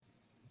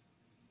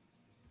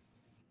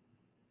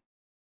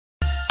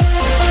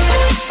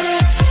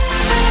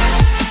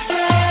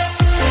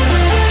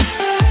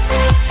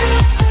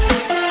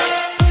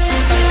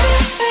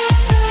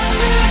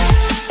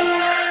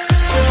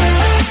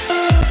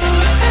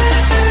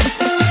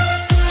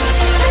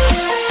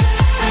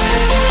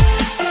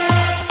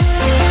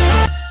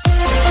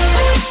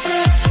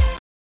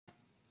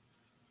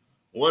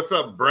What's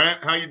up,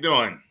 Brent? How you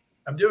doing?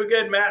 I'm doing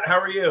good, Matt. How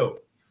are you?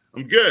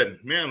 I'm good,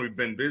 man. We've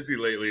been busy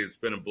lately. It's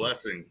been a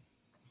blessing.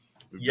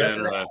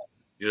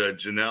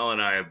 Janelle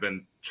and I have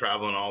been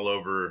traveling all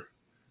over.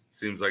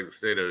 Seems like the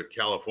state of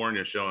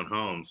California, showing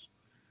homes.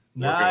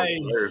 Nice.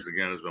 Working with players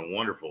again has been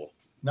wonderful.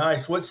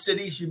 Nice. What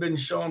cities you been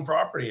showing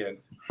property in?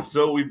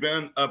 So we've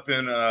been up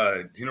in,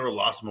 you know where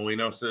Los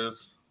Molinos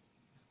is?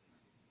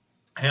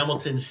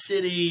 Hamilton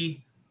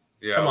City.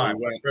 Yeah, come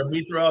on.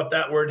 We throw out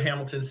that word,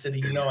 Hamilton City.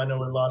 You know, I know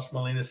where Los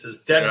Molinos is.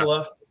 Dead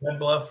Bluff.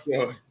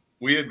 So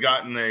we had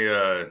gotten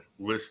a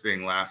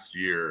listing last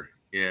year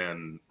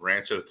in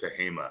Rancho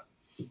Tehama,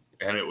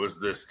 and it was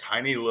this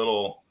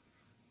couple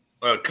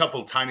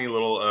tiny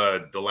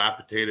little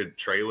dilapidated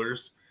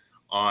trailers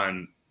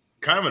on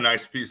kind of a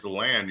nice piece of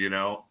land, you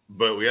know,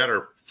 but we had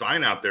our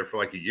sign out there for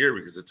like a year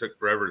because it took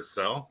forever to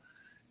sell.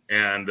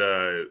 And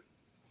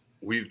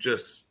we've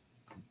just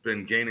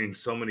been gaining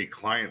so many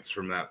clients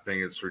from that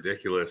thing. It's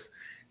ridiculous.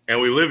 And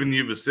we live in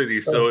Yuba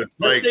City. So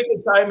let's take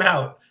a time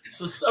out.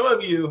 So some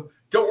of you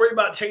don't worry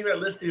about taking that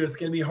listing. It's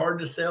going to be hard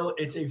to sell.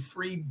 It's a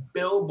free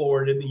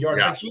billboard in the yard.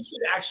 Yeah. Like, you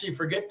should actually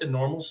forget the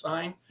normal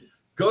sign.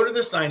 Go to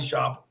the sign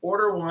shop,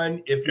 order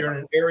one. If you're in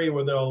an area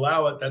where they'll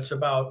allow it, that's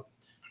about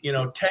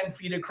 10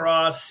 feet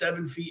across,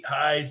 7 feet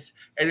high,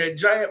 and a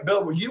giant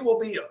billboard. You will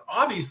be,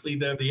 obviously,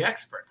 they're the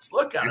experts.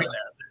 Look out of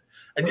that.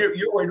 And you're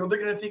worried, well, they're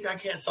going to think I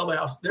can't sell the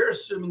house. They're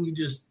assuming you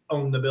just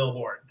own the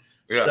billboard.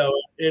 Yeah. So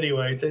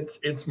anyways,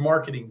 it's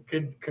marketing.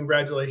 Good.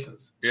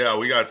 Congratulations. Yeah.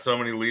 We got so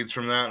many leads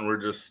from that, and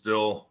we're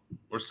still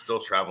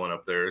traveling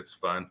up there. It's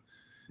fun.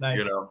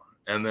 Nice.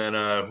 And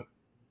then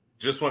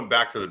just went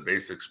back to the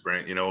basics,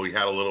 Brent. We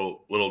had a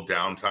little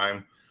downtime,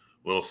 a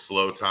little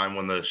slow time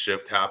when the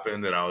shift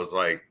happened. And I was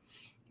like,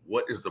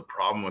 what is the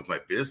problem with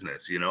my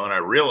business? And I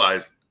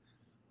realized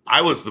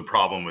I was the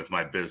problem with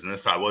my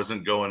business. I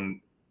wasn't going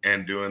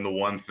and doing the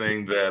one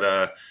thing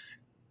that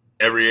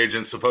every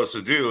agent's supposed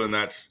to do. And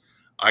that's,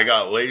 I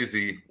got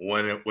lazy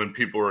when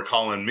people were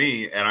calling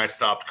me, and I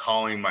stopped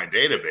calling my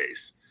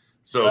database.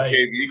 So right.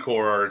 KV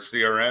Core, our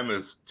CRM,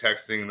 is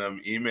texting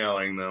them,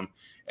 emailing them.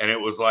 And it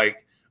was like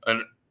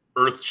an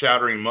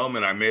earth-shattering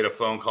moment. I made a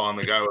phone call, and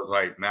the guy was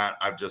like, Matt,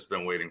 I've just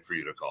been waiting for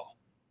you to call.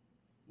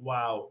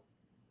 Wow.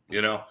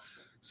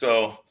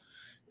 So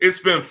it's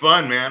been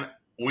fun, man.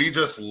 We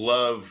just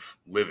love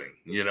living,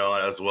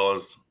 as well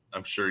as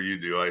I'm sure you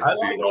do. I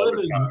see like it all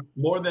living the time.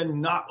 More than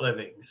not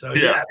living. So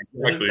yeah,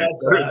 exactly.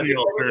 That's the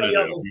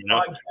alternative.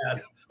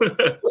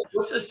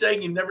 What's the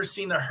saying? You've never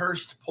seen a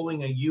hearse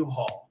pulling a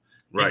U-Haul.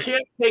 Right. You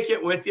can't take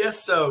it with you,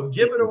 so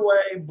give it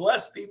away.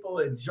 Bless people.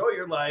 Enjoy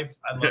your life.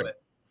 I love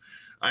it.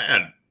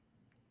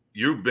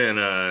 You've been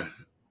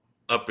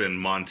up in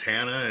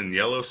Montana and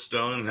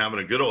Yellowstone having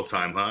a good old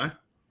time, huh?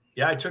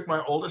 Yeah, I took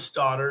my oldest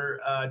daughter.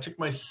 I took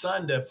my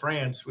son to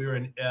France. We were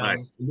in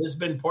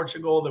Lisbon,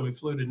 Portugal. Then we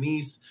flew to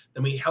Nice.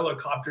 Then we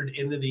helicoptered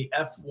into the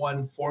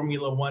F1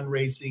 Formula One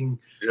racing,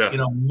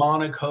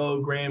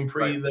 Monaco Grand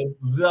Prix, right.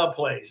 the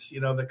place,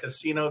 the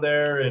casino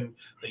there and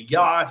the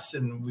yachts.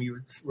 And we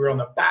were on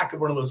the back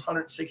of one of those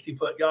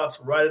 160-foot yachts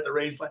right at the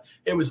race line.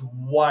 It was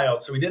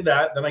wild. So we did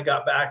that. Then I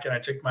got back and I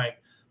took my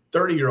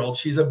 30-year-old.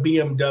 She's a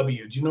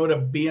BMW. Do you know what a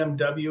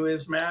BMW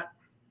is, Matt?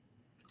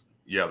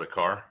 Yeah, the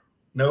car.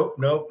 Nope.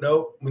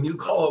 When you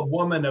call a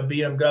woman a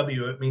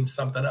BMW, it means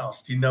something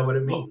else. Do you know what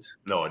it means?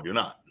 No, I do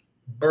not.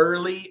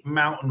 Burly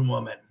mountain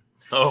woman.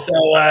 Oh. So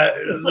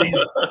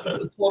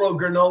this little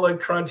granola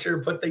cruncher,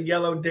 put the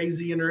yellow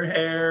daisy in her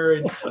hair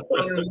and put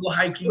her little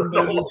hiking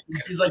boots.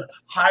 And she's like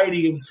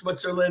Heidi in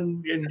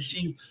Switzerland. And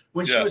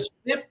when she was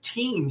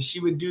 15,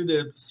 she would do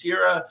the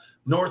Sierra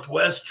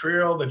Northwest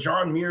Trail, the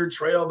John Muir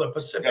Trail, the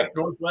Pacific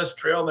Northwest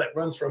Trail that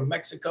runs from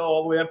Mexico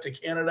all the way up to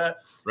Canada.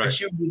 Right. And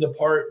she would do the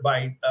part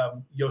by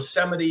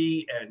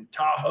Yosemite and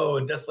Tahoe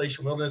and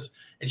Desolation Wilderness.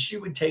 And she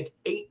would take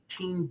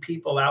 18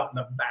 people out in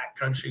the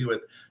backcountry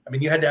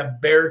you had to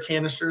have bear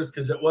canisters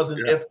because it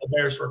wasn't if the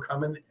bears were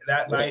coming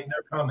that night, and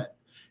they're coming.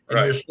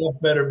 And your stuff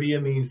better be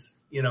in these,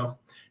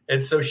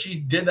 And so she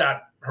did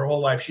that her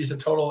whole life. She's a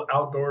total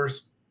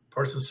outdoors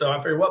person. So I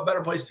figured, what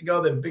better place to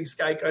go than Big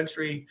Sky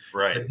Country,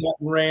 the Denton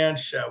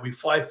Ranch. We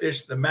fly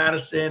fished the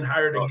Madison,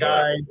 hired a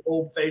guide,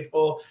 Old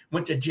Faithful,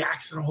 went to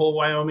Jackson Hole,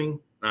 Wyoming.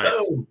 Nice.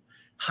 Boom.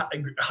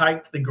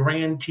 Hiked the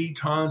Grand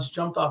Tetons,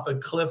 jumped off a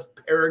cliff,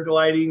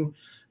 paragliding.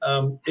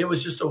 It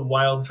was just a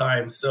wild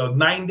time. So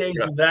 9 days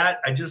of that.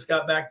 I just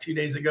got back 2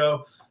 days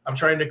ago. I'm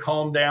trying to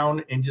calm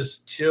down and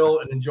just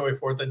chill and enjoy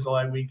 4th of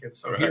July weekend.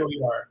 So here we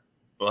are.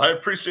 Well, I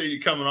appreciate you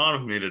coming on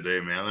with me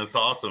today, man. That's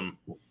awesome.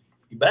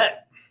 You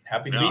bet.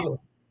 Happy to be here.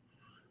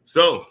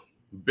 So,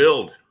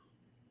 build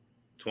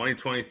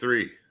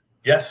 2023.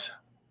 Yes.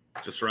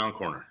 Just around the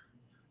corner.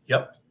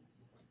 Yep.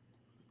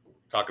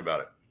 Talk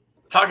about it.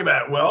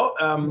 Well,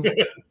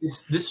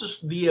 this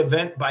is the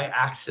event by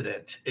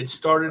accident. It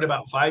started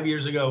about 5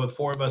 years ago with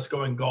 4 of us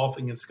going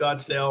golfing in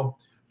Scottsdale.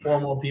 4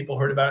 more people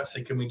heard about it.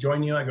 Say, can we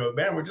join you? I go,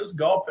 man, we're just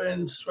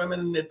golfing,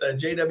 swimming at the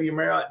JW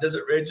Marriott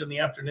Desert Ridge in the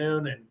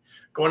afternoon and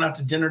going out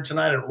to dinner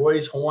tonight at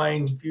Roy's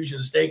Hawaiian Fusion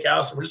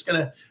Steakhouse. And we're just going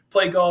to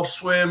play golf,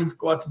 swim,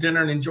 go out to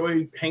dinner and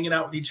enjoy hanging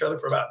out with each other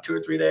for about 2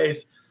 or 3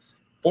 days.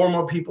 4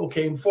 more people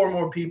came, 4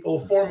 more people,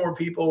 4 more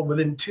people.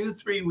 Within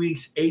 2-3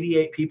 weeks,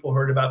 88 people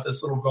heard about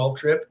this little golf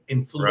trip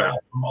and flew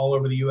out from all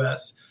over the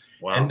U.S.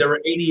 Wow. And there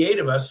were 88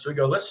 of us. So we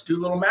go, let's do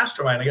a little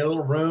mastermind. I got a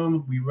little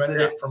room. We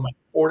rented it from like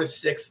 4 to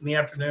 6 in the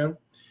afternoon.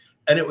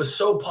 And it was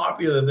so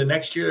popular the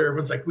next year,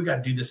 everyone's like, we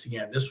got to do this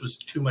again. This was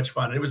too much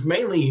fun. And it was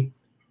mainly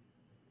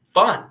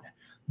fun.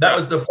 That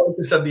was the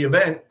focus of the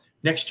event.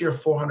 Next year,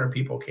 400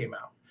 people came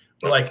out.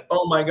 We're like,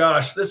 oh my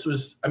gosh, this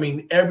was, I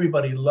mean,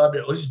 everybody loved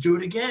it. Let's do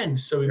it again.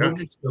 So we moved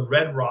it to the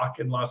Red Rock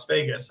in Las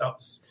Vegas, out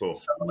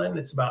Summerlin.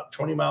 It's about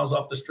 20 miles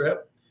off the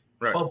strip.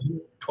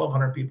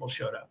 1,200 people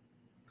showed up.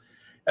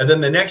 And then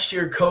the next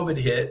year, COVID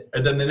hit.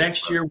 And then the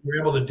next year, we were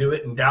able to do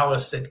it in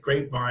Dallas at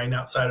Grapevine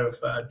outside of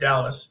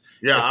Dallas.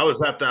 Yeah, I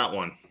was at that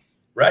one.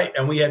 Right.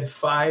 And we had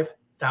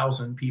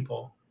 5,000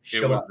 people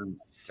show up. It was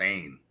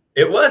insane.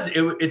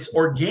 It's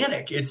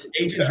organic. It's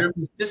agent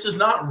driven. This is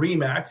not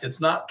Remax. It's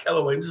not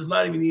Kellaway. This is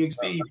not even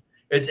EXP.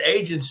 It's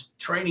agents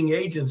training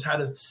agents how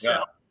to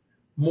sell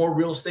more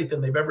real estate than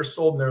they've ever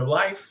sold in their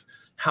life,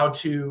 how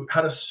to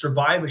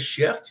survive a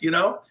shift, and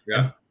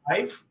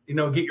thrive,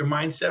 get your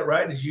mindset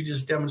right, as you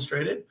just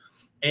demonstrated.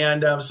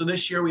 And so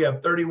this year we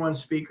have 31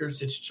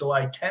 speakers. It's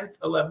July 10th,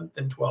 11th,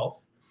 and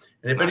 12th.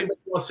 And if anybody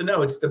wants to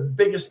know, it's the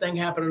biggest thing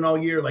happening all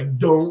year. Like,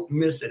 don't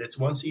miss it. It's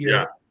once a year.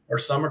 Yeah. Our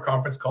summer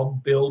conference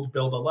called Build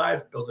a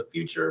Life, Build a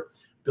Future,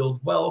 Build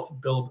Wealth,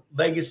 Build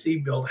Legacy,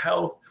 Build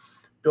Health,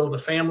 Build a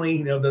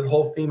Family, the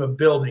whole theme of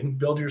building,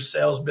 build your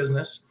sales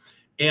business.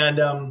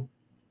 And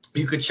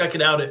you could check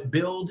it out at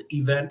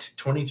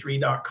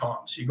buildevent23.com.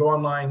 So you go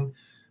online,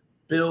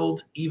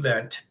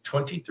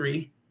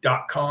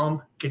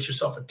 buildevent23.com, get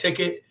yourself a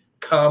ticket,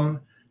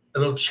 come,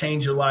 it'll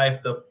change your life.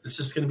 It's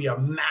just going to be a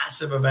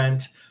massive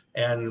event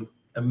and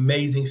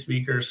amazing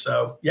speakers.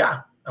 So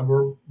yeah, and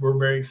we're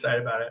very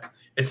excited about it.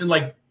 It's in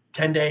like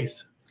 10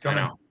 days. It's coming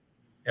out.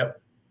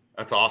 Yep.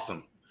 That's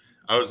awesome.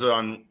 I was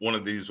on one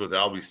of these with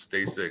Albie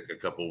Stasek a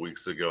couple of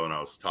weeks ago, and I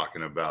was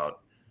talking about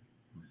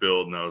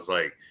build, and I was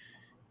like,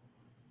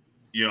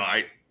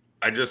 I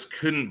just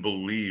couldn't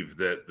believe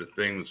that the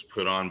thing was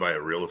put on by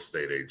a real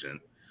estate agent,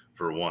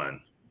 for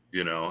one,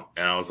 and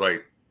I was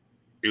like,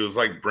 it was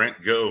like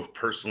Brent Gove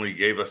personally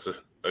gave us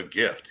a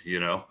gift,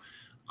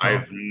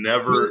 I've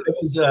never. It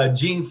was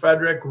Gene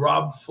Frederick,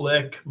 Rob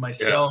Flick,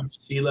 myself,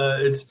 Sheila.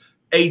 It's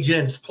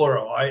agents,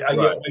 plural. I get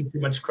way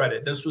too much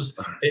credit. This was,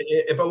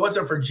 if it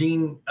wasn't for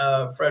Gene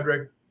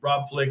Frederick,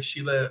 Rob Flick,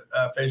 Sheila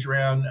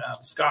Fejeran,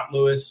 Scott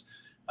Lewis,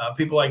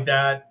 people like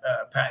that,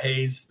 Pat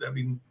Hayes, I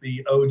mean,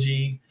 the OG,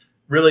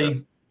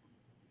 really,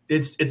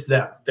 it's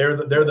them. They're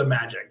the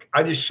magic.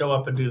 I just show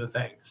up and do the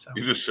thing. So.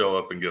 You just show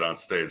up and get on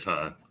stage,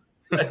 huh?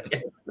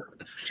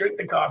 Drink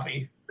the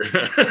coffee.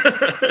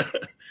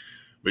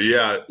 But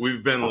yeah,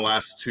 we've been the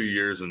last 2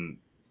 years, and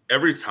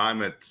every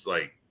time it's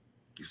like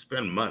you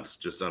spend months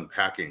just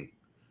unpacking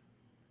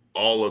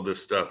all of the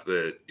stuff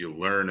that you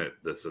learn at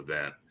this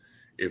event.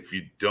 If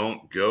you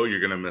don't go, you're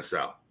going to miss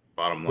out.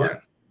 Bottom line. Yeah,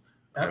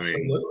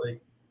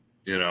 absolutely.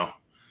 I mean,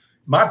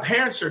 my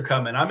parents are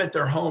coming. I'm at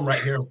their home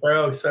right here in Fair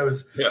Oaks. I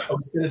was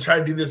going to try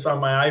to do this on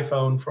my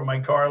iPhone from my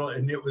car,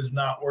 and it was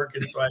not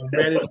working. So I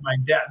ran into my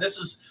dad. This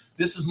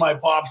is my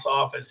pop's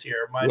office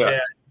here. My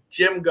dad.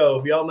 Jim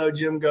Gove. Y'all know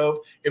Jim Gove.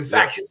 In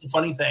fact, it's a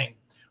funny thing.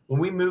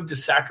 When we moved to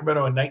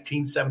Sacramento in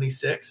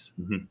 1976,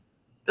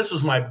 this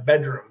was my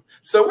bedroom.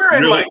 So we're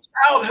in my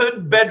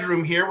childhood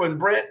bedroom here when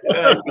Brent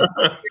was 6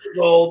 years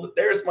old.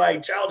 There's my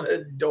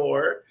childhood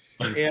door.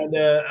 And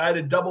I had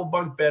a double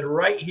bunk bed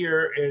right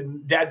here,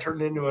 and Dad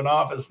turned it into an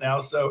office now.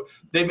 So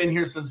they've been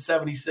here since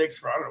 76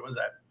 for, I don't know, was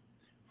that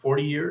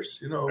 40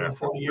 years?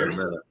 40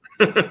 years.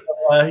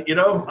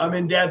 I'm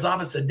in Dad's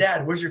office. Said,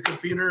 Dad, where's your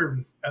computer?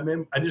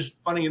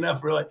 Funny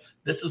enough, we're like,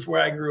 this is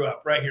where I grew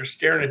up, right here,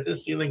 staring at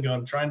this ceiling,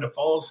 trying to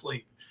fall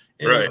asleep.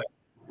 Anyway.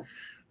 Right.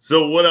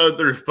 So what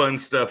other fun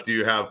stuff do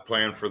you have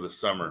planned for the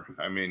summer?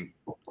 I mean,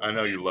 I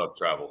know you love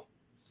travel.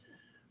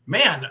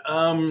 Man,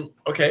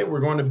 okay, we're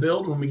going to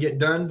build when we get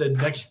done. The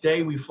next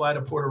day we fly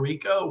to Puerto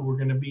Rico. We're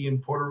going to be in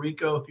Puerto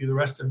Rico through the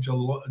rest of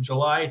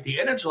July. At the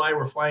end of July,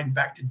 we're flying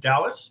back to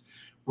Dallas.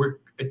 We're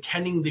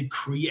attending the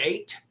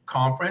Create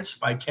conference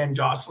by Ken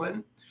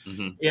Jocelyn.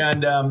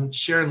 And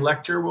Sharon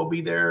Lecter will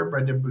be there.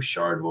 Brendan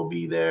Bouchard will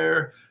be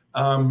there.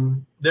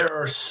 There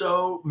are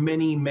so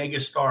many mega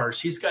stars.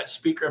 He's got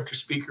speaker after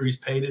speaker. He's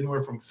paid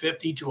anywhere from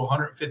 $50,000 to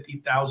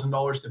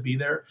 $150,000 to be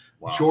be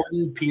Wow.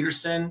 Jordan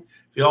Peterson.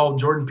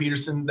 Jordan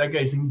Peterson, that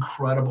guy's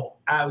incredible.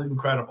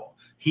 Incredible.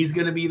 He's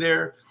going to be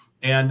there.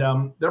 And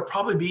there'll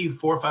probably be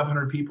 400 or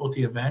 500 people at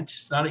the event.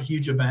 It's not a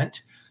huge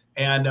event.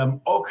 And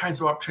all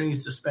kinds of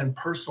opportunities to spend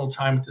personal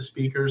time with the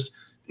speakers.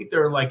 I think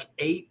there are like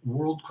 8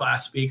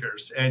 world-class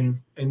speakers.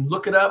 And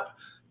look it up.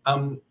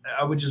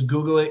 I would just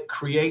Google it,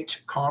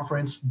 Create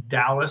Conference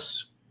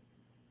Dallas.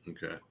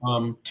 Okay.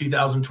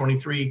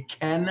 2023,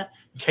 Ken,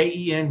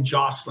 Ken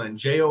Jocelyn,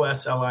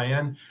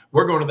 Joslin.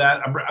 We're going to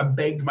that. I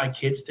begged my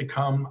kids to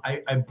come.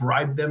 I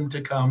bribed them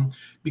to come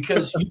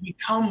because you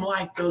become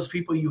like those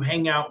people you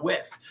hang out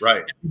with.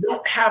 Right. If you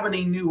don't have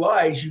any new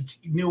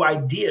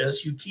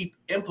ideas. You keep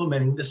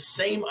implementing the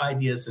same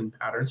ideas and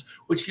patterns,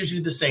 which gives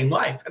you the same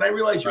life. And I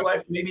realize your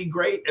life may be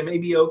great. It may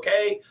be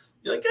okay.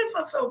 You're like, it's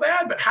not so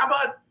bad, but how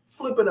about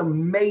flipping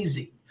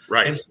amazing?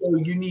 Right. And so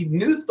you need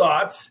new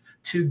thoughts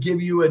to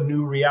give you a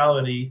new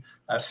reality.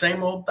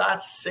 Same old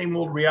thoughts, same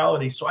old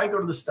reality. So I go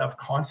to the stuff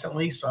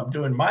constantly. So I'm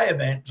doing my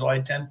event July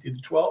 10th through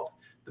the 12th,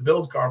 the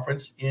Build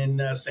Conference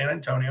in San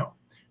Antonio,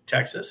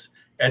 Texas,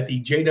 at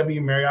the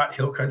JW Marriott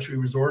Hill Country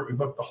Resort. We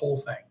booked the whole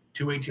thing,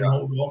 2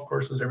 18-hole golf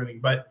courses, everything.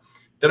 But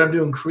then I'm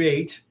doing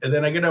Create, and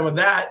then I get done with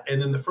that.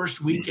 And then the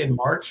first week in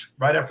March,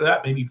 right after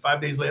that, maybe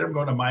 5 days later, I'm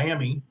going to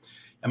Miami.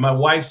 And my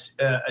wife's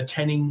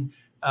attending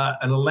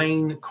an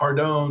Elaine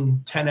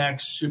Cardone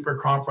 10X super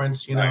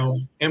conference,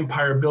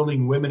 empire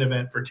building women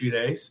event for 2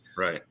 days.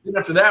 Right. Then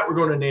after that, we're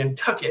going to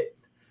Nantucket.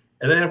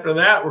 And then after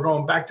that, we're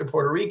going back to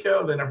Puerto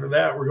Rico. Then after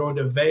that, we're going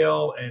to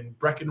Vail and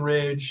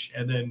Breckenridge,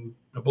 and then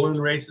the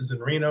balloon races in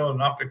Reno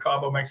and off to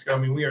Cabo, Mexico. I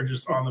mean, we are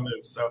just on the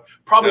move. So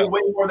probably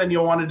way more than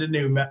you wanted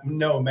to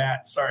know,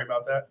 Matt. Sorry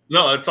about that.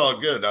 No, it's all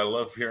good. I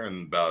love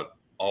hearing about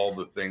all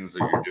the things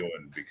that you're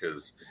doing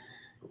because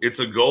it's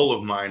a goal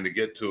of mine to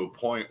get to a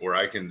point where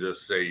I can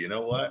just say, you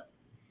know what?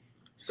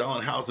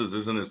 Selling houses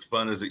isn't as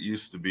fun as it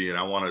used to be. And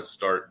I want to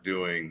start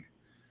doing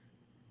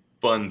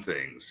fun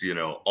things,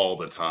 all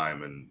the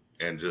time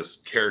and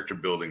just character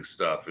building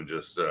stuff and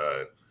just,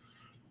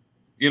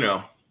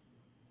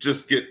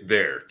 just get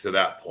there to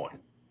that point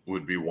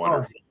would be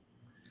wonderful.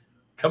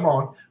 Come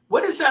on.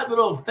 What is that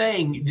little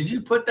thing? Did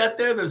you put that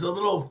there? There's a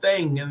little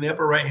thing in the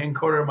upper right-hand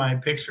corner of my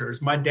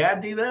pictures. My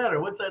dad do that,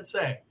 or what's that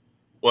say?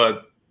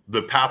 Well,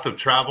 the path of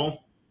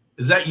travel.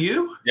 Is that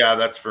you? Yeah,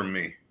 that's for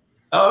me.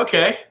 Oh,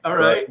 okay. All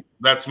right.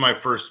 That's my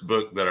first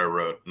book that I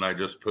wrote. And I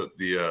just put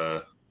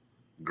the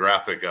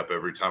graphic up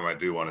every time I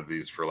do one of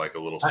these for like a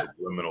little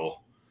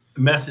subliminal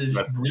message.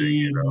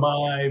 Read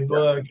my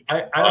book.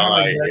 I don't have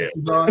my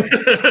glasses on.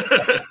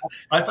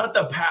 I thought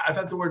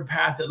the word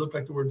path, it looked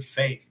like the word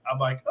faith. I'm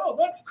like, oh,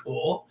 that's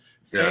cool.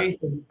 Faith.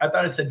 Yeah. I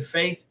thought it said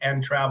faith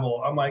and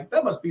travel. I'm like,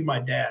 that must be my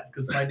dad's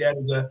because my dad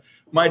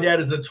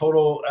is a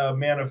total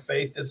man of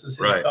faith. This is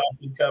his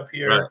coffee cup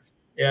here. Right.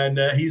 And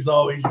he's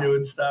always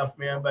doing stuff,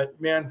 man. But,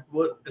 man,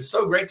 it's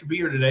so great to be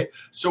here today.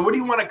 So what do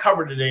you want to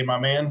cover today, my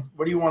man?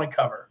 What do you want to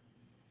cover?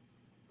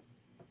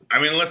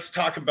 I mean, let's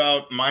talk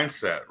about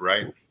mindset,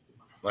 right?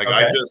 Like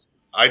okay.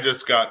 I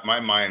just got my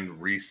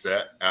mind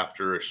reset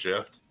after a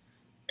shift.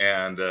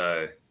 And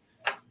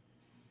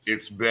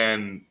it's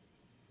been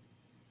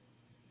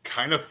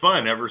kind of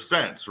fun ever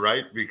since,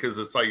 right? Because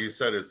it's like you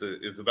said,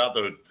 it's about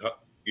the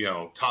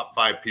top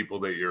 5 people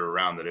that you're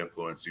around that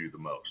influence you the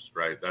most,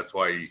 right? That's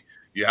why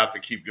you have to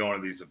keep going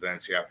to these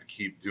events. You have to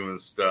keep doing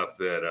stuff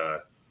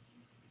that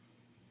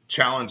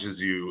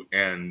challenges you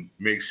and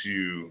makes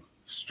you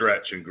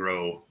stretch and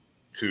grow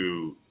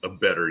to a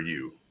better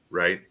you,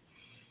 right?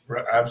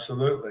 Right,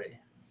 absolutely.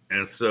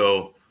 And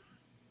so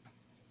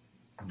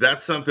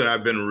that's something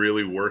I've been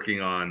really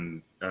working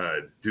on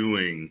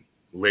doing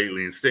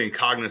lately and staying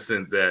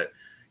cognizant that,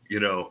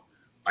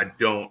 I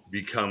don't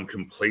become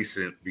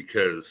complacent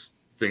because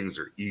things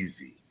are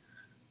easy.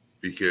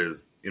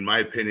 Because in my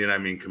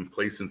opinion,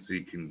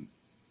 complacency can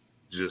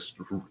just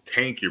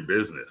tank your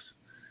business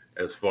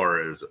as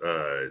far as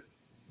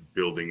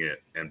building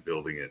it and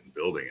building it and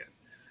building it.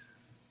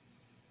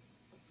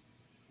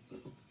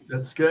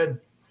 That's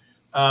good.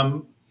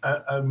 I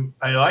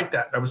like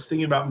that. I was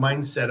thinking about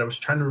mindset. I was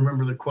trying to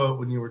remember the quote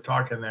when you were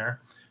talking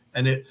there,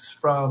 and it's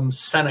from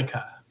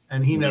Seneca,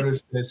 and he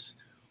noticed this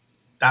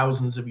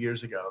thousands of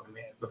years ago.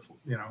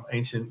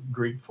 Ancient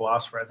Greek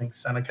philosopher, I think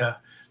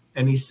Seneca,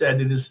 and he said,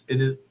 "It is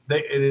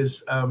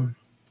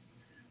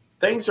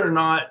things are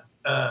not.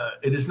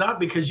 It is not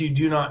because you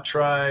do not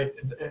try."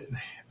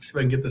 See if I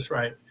can get this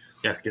right.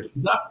 Yeah, good.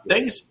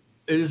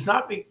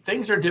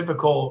 Things are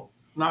difficult.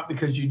 Not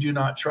because you do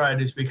not try,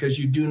 it is because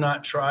you do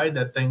not try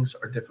that things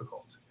are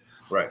difficult.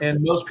 Right.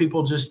 And most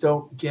people just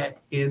don't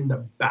get in the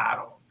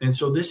battle. And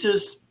so this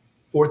is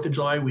 4th of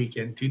July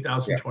weekend,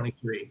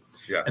 2023.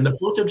 Yeah. And the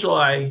 4th of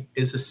July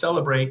is to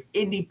celebrate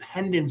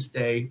Independence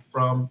Day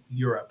from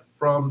Europe,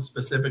 from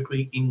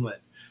specifically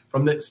England,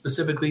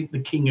 specifically the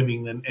King of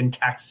England and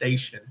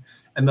taxation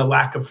and the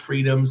lack of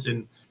freedoms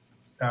and,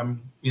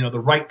 the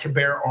right to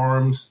bear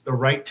arms, the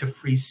right to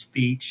free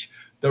speech,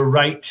 the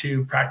right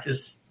to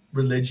practice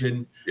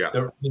religion,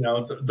 the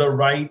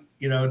right,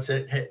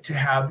 to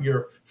have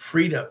your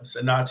freedoms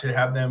and not to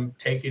have them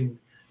taken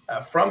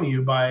from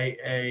you by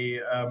a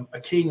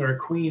king or a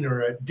queen or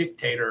a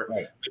dictator,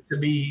 right. To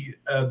be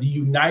the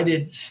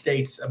United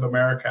States of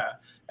America,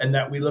 and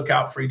that we look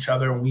out for each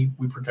other and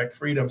we protect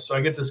freedom. So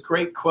I get this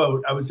great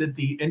quote. I was at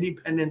the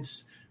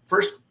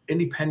first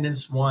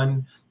Independence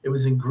one. It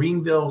was in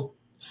Greenville,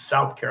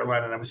 South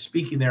Carolina, and I was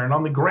speaking there. And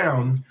on the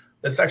ground,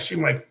 that's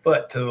actually my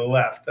foot to the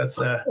left. That's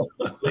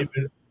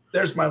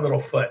there's my little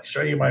foot.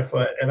 Show you my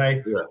foot. And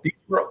Yeah.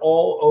 these were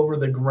all over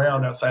the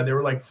ground outside. There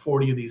were like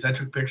 40 of these. I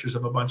took pictures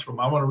of a bunch of them.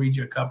 I want to read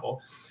you a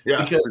couple.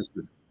 Yeah. Because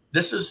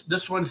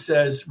this one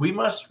says, we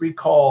must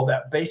recall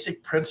that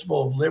basic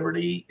principle of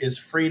liberty is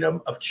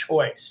freedom of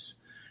choice,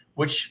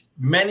 which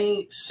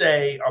many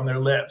say on their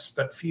lips,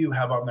 but few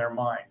have on their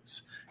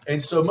minds.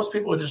 And so most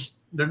people are just,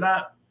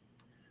 they're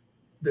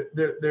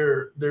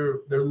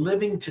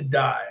living to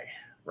die.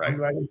 Right. I'm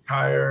going to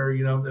retire,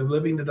 they're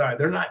living to die.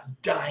 They're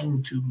not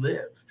dying to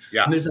live.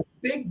 Yeah. And there's a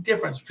big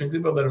difference between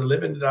people that are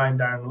living to die and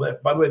dying to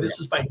live. By the way, this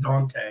is by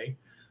Dante,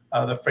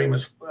 the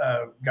famous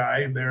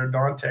guy there,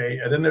 Dante.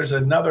 And then there's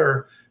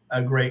another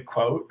great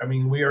quote. I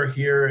mean, we are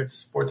here.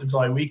 It's 4th of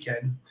July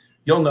weekend.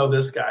 You'll know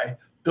this guy.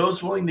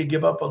 Those willing to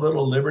give up a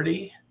little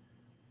liberty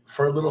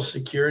for a little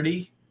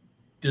security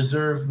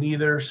deserve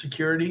neither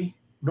security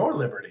nor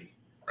liberty.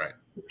 Right.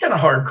 It's kind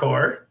of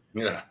hardcore.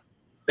 Yeah.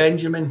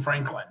 Benjamin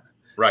Franklin.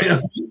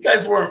 Right.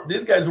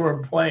 These guys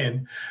weren't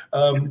playing.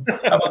 How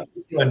about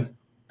this one?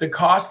 The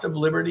cost of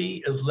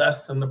liberty is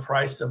less than the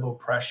price of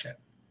oppression.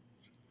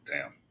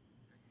 Damn.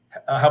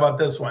 How about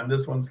this one?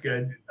 This one's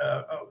good.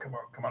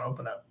 Come on,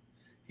 open up.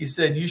 He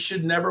said, you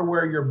should never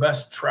wear your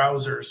best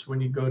trousers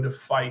when you go to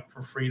fight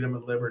for freedom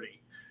and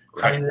liberty.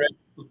 Right. Heinrich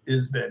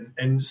Isbin.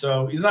 And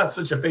so he's not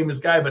such a famous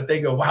guy, but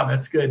they go, wow,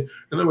 that's good. In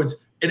other words,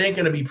 it ain't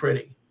going to be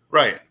pretty.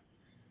 Right.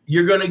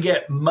 You're going to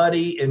get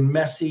muddy and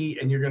messy,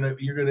 and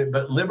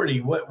but liberty,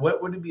 what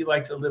would it be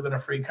like to live in a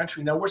free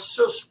country? Now, we're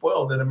so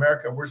spoiled in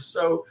America. We're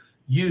so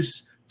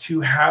used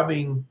to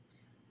having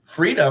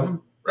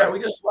freedom that we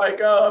just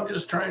like, I'm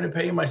just trying to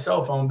pay my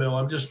cell phone bill.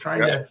 I'm just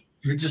trying to,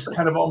 you're just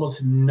kind of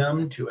almost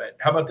numb to it.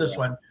 How about this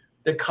one?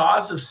 The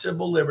cause of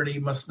civil liberty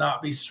must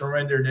not be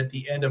surrendered at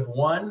the end of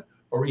 1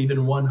 or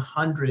even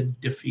 100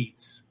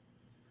 defeats.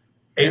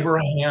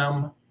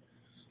 Abraham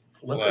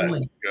Lincoln.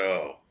 Let's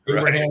go.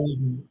 Abraham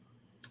Lincoln.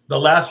 The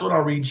last one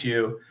I'll read to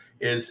you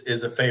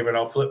is a favorite.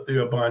 I'll flip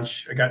through a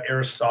bunch. I got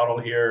Aristotle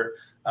here.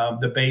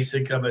 The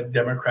basic of a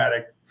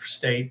democratic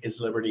state is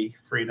liberty,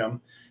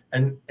 freedom.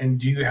 And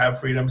do you have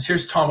freedoms?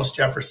 Here's Thomas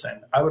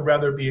Jefferson. I would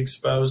rather be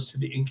exposed to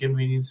the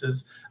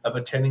inconveniences of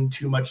attending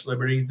too much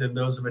liberty than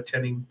those of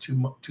attending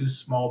too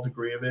small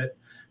degree of it.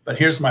 But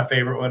here's my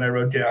favorite one I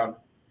wrote down.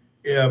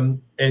 And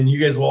you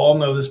guys will all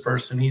know this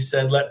person. He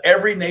said, let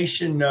every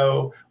nation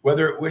know,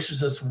 whether it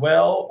wishes us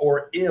well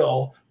or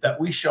ill, that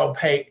we shall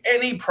pay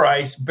any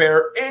price,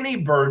 bear any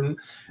burden,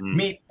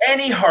 meet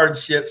any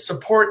hardship,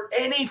 support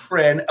any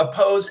friend,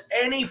 oppose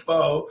any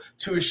foe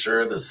to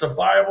assure the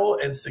survival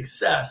and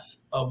success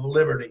of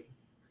liberty.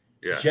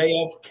 Yeah.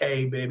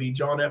 JFK, baby,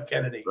 John F.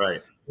 Kennedy.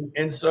 Right.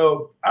 And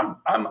so I'm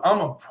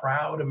a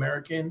proud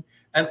American.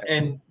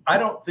 And I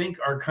don't think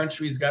our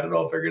country's got it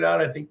all figured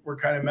out. I think we're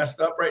kind of messed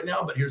up right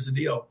now. But here's the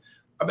deal.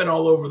 I've been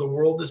all over the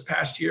world this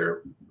past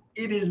year.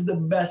 It is the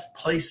best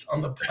place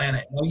on the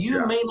planet. Now,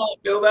 you may not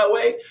feel that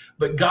way,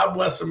 but God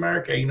bless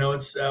America.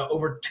 It's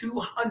over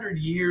 200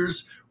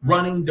 years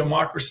running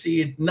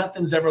democracy.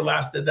 Nothing's ever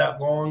lasted that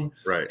long.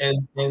 Right.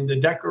 And the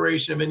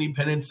Declaration of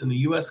Independence and the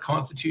U.S.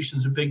 Constitution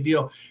is a big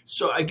deal.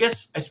 So I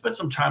guess I spent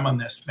some time on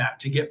this, Matt,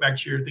 to get back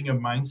to your thing of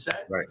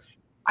mindset. Right.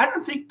 I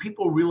don't think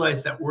people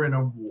realize that we're in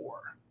a war.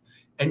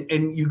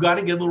 And you got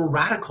to get a little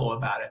radical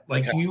about it.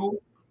 Like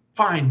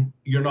fine,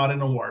 you're not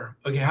in a war.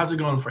 Okay, how's it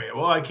going for you?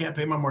 Well, I can't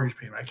pay my mortgage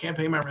payment. I can't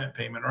pay my rent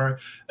payment. Or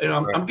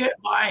I'm getting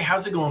by.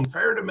 How's it going?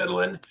 Fair to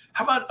middle end.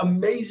 How about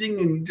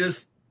amazing and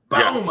just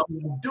boom,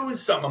 I'm doing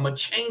something. I'm a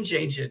change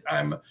agent.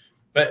 I'm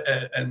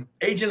an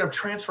agent of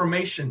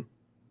transformation.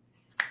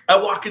 I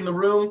walk in the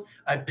room.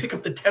 I pick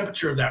up the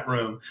temperature of that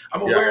room.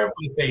 I'm aware of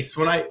my face.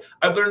 When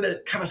I've learned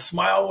to kind of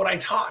smile when I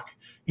talk.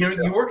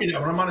 You work it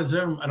out. When I'm on a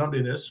Zoom, I don't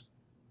do this.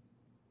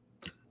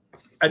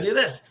 I do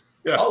this.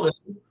 Yeah. I'll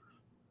listen.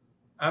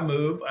 I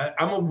move.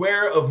 I'm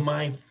aware of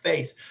my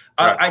face.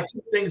 Right. I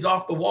took things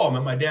off the wall. I'm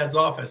in my dad's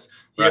office.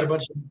 He had a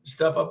bunch of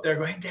stuff up there. I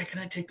go, hey, Dad, can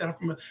I take that off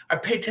from? I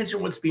pay attention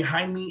to what's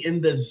behind me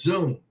in the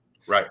Zoom.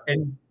 Right.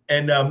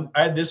 And I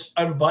had this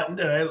unbuttoned,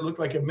 and I looked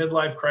like a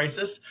midlife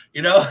crisis,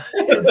 And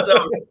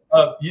so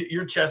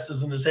your chest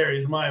isn't as hairy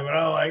as mine, but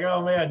I'm like,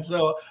 oh man.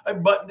 So I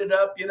buttoned it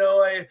up.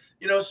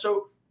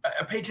 So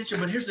I pay attention.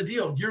 But here's the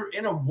deal: you're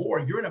in a war.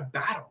 You're in a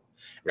battle.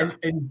 Yeah.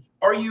 And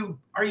are you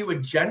a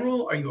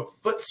general? Are you a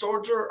foot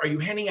soldier? Are you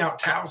handing out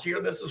towels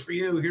here? This is for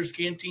you. Here's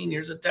canteen.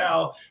 Here's a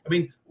towel. I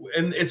mean,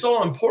 and it's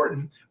all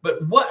important.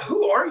 But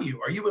who are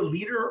you? Are you a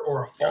leader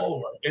or a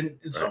follower? And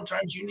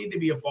sometimes you need to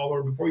be a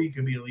follower before you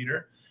can be a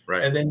leader.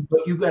 Right. And then,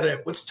 but you got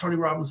to. What's Tony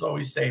Robbins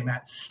always say,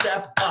 Matt?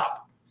 Step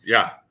up.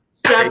 Yeah.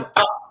 Step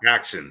up.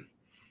 Action.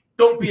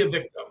 Don't be a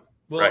victim.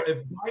 Well, if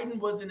Biden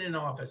wasn't in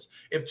office,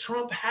 if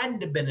Trump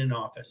hadn't have been in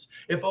office,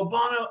 if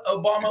Obama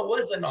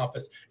was in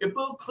office, if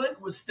Bill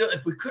Clinton was still,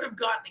 if we could have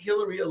gotten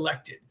Hillary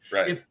elected,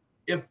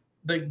 if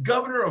the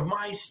governor of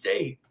my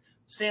state,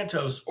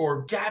 Santos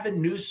or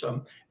Gavin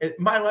Newsom,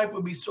 my life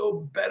would be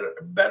so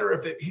better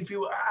if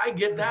you. I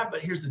get that,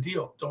 but here's the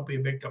deal: don't be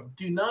a victim.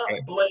 Do not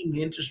blame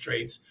the interest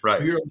rates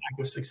for your lack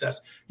of success.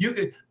 You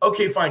could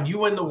fine. You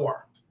win the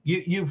war.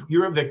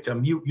 You're a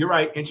victim. You're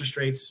right. Interest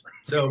rates.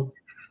 So.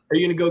 Are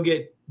you going to go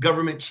get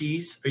government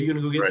cheese? Are you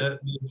going to go get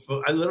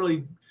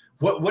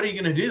what are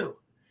you going to do?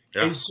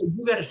 Yeah. And so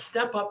you got to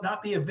step up,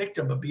 not be a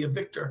victim, but be a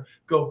victor.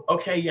 Go,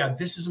 okay, yeah,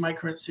 this is my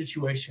current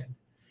situation,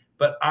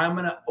 but I'm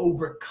going to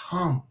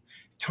overcome.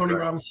 Tony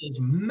Robbins says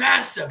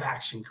massive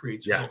action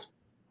creates results.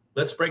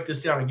 Let's break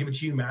this down and give it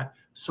to you, Matt.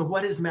 So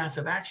what is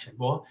massive action?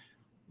 Well,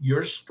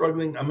 you're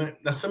struggling.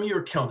 Now some of you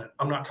are killing it.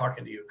 I'm not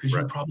talking to you because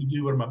you probably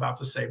do what I'm about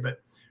to say.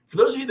 But for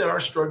those of you that are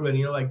struggling,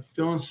 you're like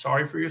feeling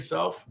sorry for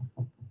yourself,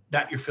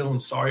 that you're feeling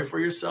sorry for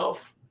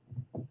yourself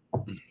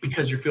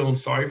because you're feeling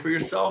sorry for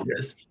yourself,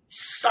 this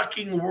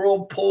sucking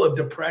whirlpool of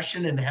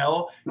depression and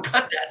hell,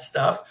 cut that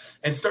stuff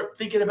and start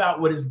thinking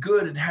about what is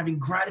good and having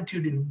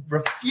gratitude and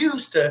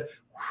refuse to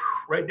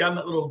write down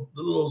that little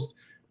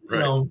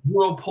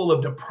whirlpool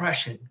of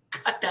depression.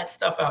 Cut that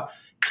stuff out.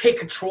 Take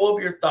control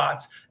of your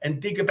thoughts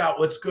and think about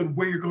what's good,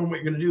 where you're going, what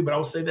you're going to do. But I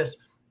will say this.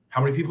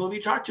 How many people have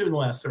you talked to in the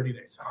last 30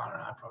 days? I don't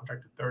know. I probably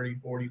talked to 30,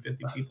 40,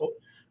 50 people.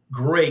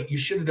 Great. You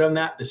should have done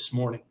that this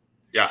morning.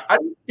 Yeah. I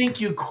don't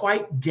think you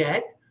quite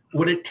get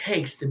what it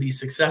takes to be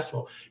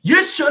successful.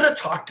 You should have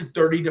talked to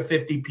 30 to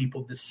 50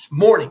 people this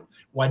morning.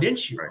 Why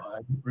didn't you?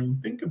 I didn't really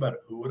think about it.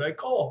 Who would I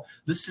call?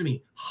 Listen to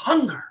me.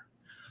 Hunger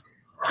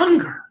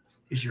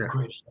is your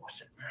greatest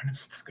asset, man.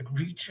 I could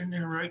reach in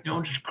there right now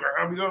and just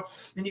grab you,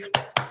 and you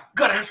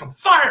gotta have some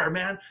fire,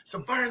 man.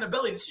 Some fire in the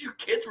belly. This is your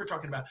kids we're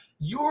talking about.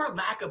 Your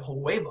lack of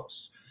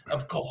huevos,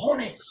 of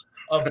cojones,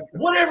 of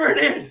whatever it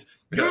is.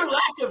 Your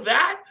lack of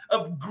that,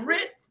 of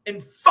grit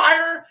and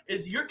fire,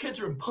 is your kids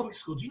are in public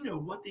school. Do you know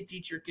what they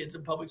teach your kids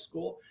in public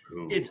school?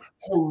 Ooh. It's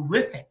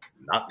horrific.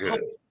 Not good.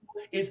 Public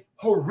school is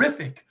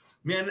horrific.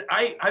 Man,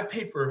 I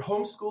paid for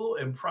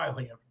homeschool and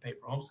private. You have to pay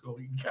for homeschool.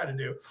 You got to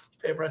do.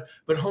 Pay for,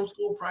 but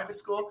homeschool, private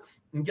school,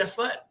 and guess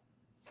what?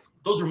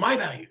 Those are my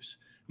values.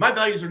 My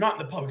values are not in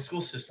the public school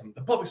system.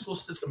 The public school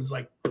system is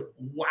like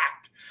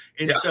whacked.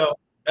 And so,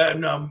 I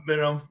know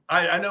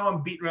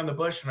I'm beating around the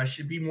bush and I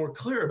should be more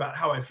clear about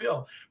how I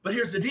feel. But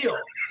here's the deal.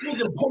 It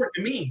was important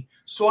to me.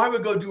 So I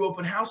would go do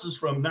open houses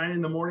from 9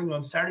 in the morning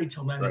on Saturday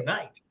till 9 at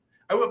night.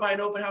 I went by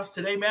an open house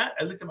today, Matt.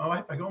 I looked at my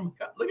wife. I go, oh my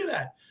God, look at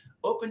that.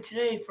 Open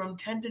today from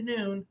 10 to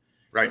noon.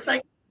 Right. It's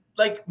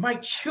like my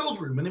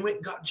children, when they went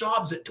and got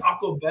jobs at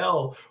Taco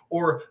Bell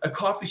or a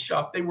coffee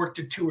shop, they worked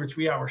a 2 or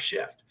 3 hour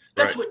shift.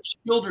 That's what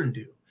children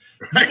do.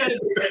 You got to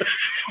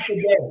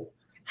do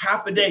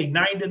half a day,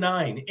 9 to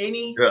 9,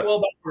 any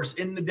 12 hours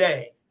in the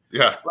day.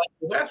 Yeah.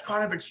 That's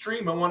kind of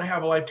extreme. I want to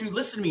have a life too.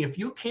 Listen to me. If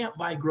you can't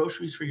buy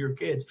groceries for your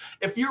kids,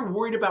 if you're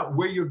worried about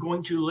where you're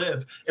going to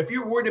live, if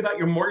you're worried about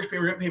your mortgage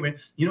payment, rent payment,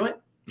 you know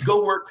what?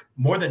 Go work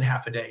more than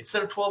half a day.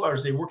 Instead of 12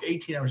 hours a day, work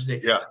 18 hours a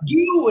day. Yeah.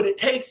 Do what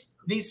it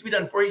needs to be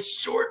done for a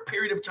short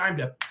period of time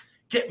to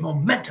get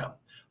momentum,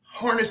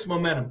 harness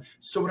momentum.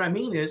 So what I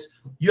mean is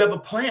you have a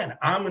plan.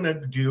 I'm going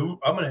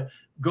to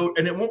go,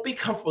 and it won't be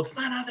comfortable.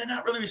 They're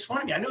not really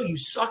responding to me. I know you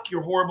suck.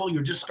 You're horrible.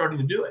 You're just starting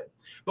to do it.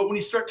 But when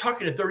you start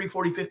talking to 30,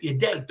 40, 50 a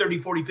day, 30,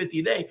 40, 50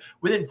 a day,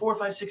 within 4,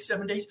 5, 6,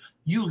 7 days,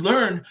 you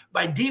learn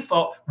by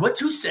default what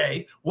to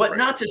say, what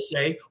not to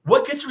say,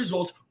 what gets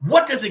results,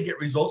 what doesn't get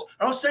results.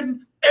 And all of a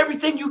sudden,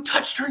 everything you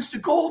touch turns to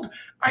gold.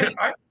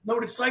 I know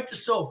what it's like to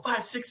sell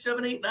 5, 6,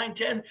 7, 8, 9,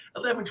 10,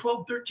 11,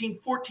 12, 13,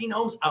 14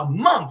 homes a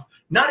month,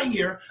 not a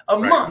year, a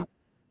month,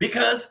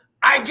 because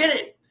I get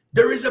it.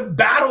 There is a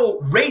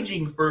battle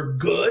raging for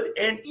good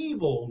and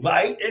evil,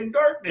 light and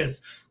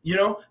darkness.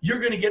 You're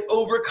going to get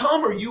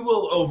overcome or you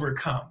will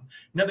overcome.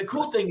 Now, the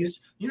cool thing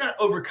is you're not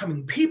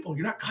overcoming people.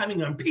 You're not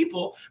climbing on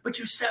people, but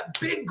you set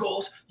big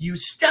goals. You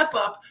step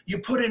up, you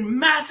put in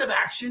massive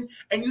action,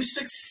 and you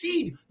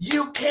succeed.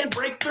 You can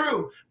break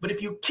through. But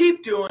if you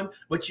keep doing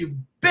what you've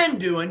been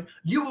doing,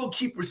 you will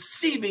keep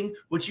receiving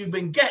what you've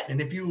been getting.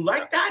 And if you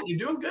like that, you're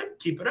doing good,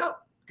 keep it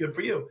up. Good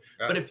for you.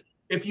 Yeah. But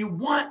if you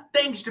want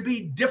things to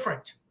be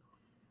different,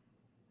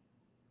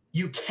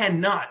 you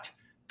cannot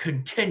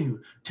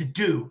continue to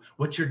do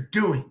what you're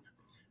doing.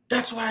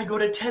 That's why I go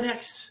to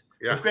 10X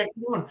with Grant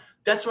Cardone.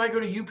 That's why I go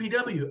to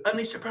UPW,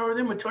 Unleash the Power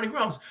Within with Tony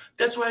Robbins.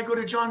 That's why I go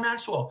to John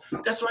Maxwell.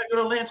 That's why I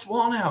go to Lance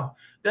Wallnau.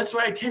 That's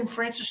why I attend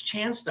Francis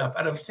Chan stuff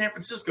out of San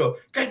Francisco.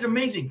 Guy's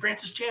amazing.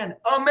 Francis Chan,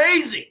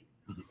 amazing.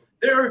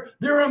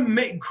 They're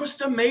amazing.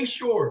 Krista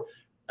Mayshore,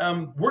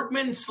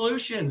 Workman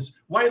Solutions,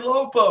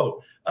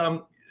 Wailopo,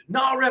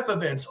 NAREP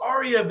events,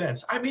 ARIA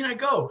events. I mean, I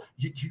go.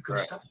 You go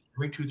stuff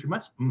every 2 or 3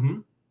 months.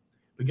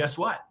 But guess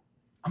what?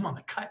 I'm on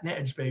the cutting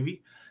edge,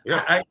 baby.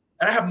 Yeah.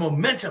 I have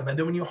momentum. And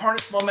then when you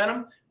harness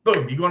momentum,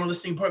 boom, you go on a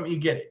listing appointment, you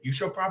get it. You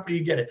show property,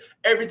 you get it.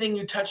 Everything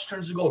you touch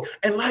turns to gold.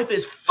 And life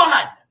is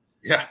fun.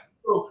 Yeah.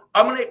 So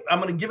I'm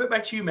gonna give it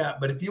back to you, Matt.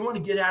 But if you want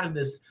to get out of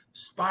this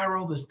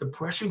spiral, this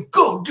depression,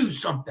 go do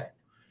something.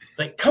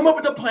 Like come up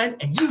with a plan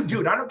and you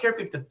do it. I don't care if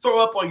you have to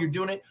throw up while you're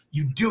doing it,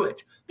 you do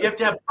it. If you have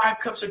to have 5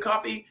 cups of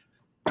coffee,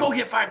 go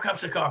get 5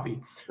 cups of coffee.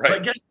 Right.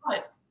 But guess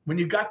what? When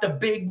you got the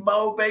big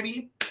mo,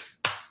 baby,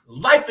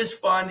 life is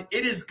fun.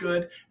 It is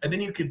good. And then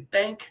you can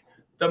thank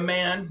the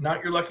man,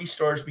 not your lucky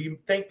stars, but you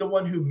thank the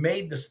one who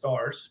made the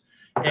stars.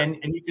 And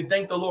you can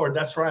thank the Lord.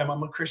 That's right.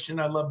 I'm a Christian.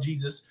 I love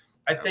Jesus.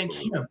 I thank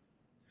him.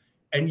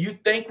 and you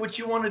think what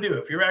you want to do.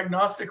 If you're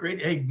agnostic, right,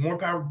 hey, more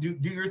power, do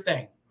your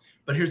thing.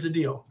 But here's the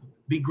deal.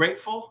 Be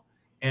grateful.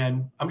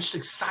 And I'm just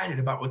excited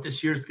about what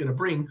this year is going to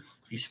bring.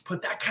 You should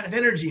put that kind of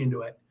energy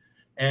into it.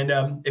 And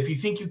if you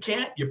think you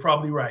can't, you're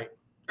probably right.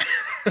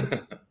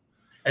 And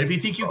if you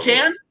think you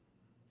can,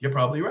 you're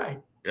probably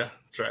right. Yeah,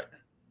 that's right.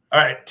 All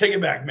right, take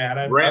it back,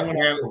 Matt. Brent,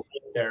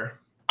 there.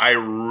 I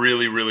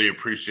really, really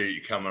appreciate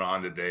you coming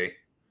on today.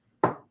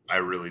 I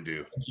really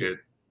do. It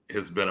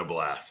has been a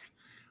blast.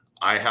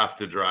 I have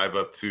to drive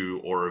up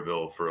to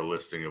Oroville for a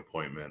listing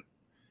appointment.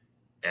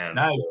 And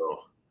so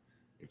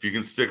if you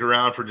can stick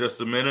around for just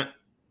a minute.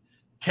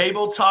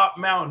 Tabletop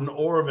Mountain,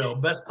 Oroville,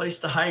 best place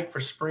to hike for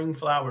spring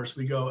flowers.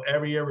 We go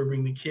every year. We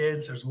bring the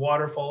kids. There's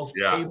waterfalls.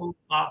 Yeah.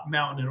 Tabletop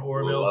Mountain in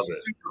Oroville.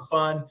 Super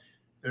fun.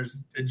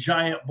 There's a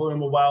giant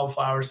bloom of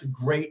wildflowers. A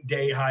great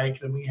day hike.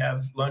 Then we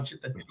have lunch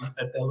at the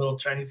little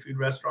Chinese food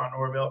restaurant in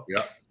Oroville.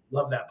 Yeah,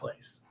 love that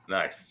place.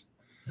 Nice.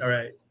 All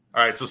right.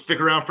 So stick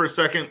around for a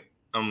second.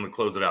 I'm going to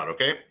close it out.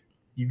 Okay.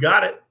 You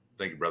got it.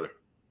 Thank you, brother.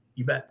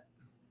 You bet.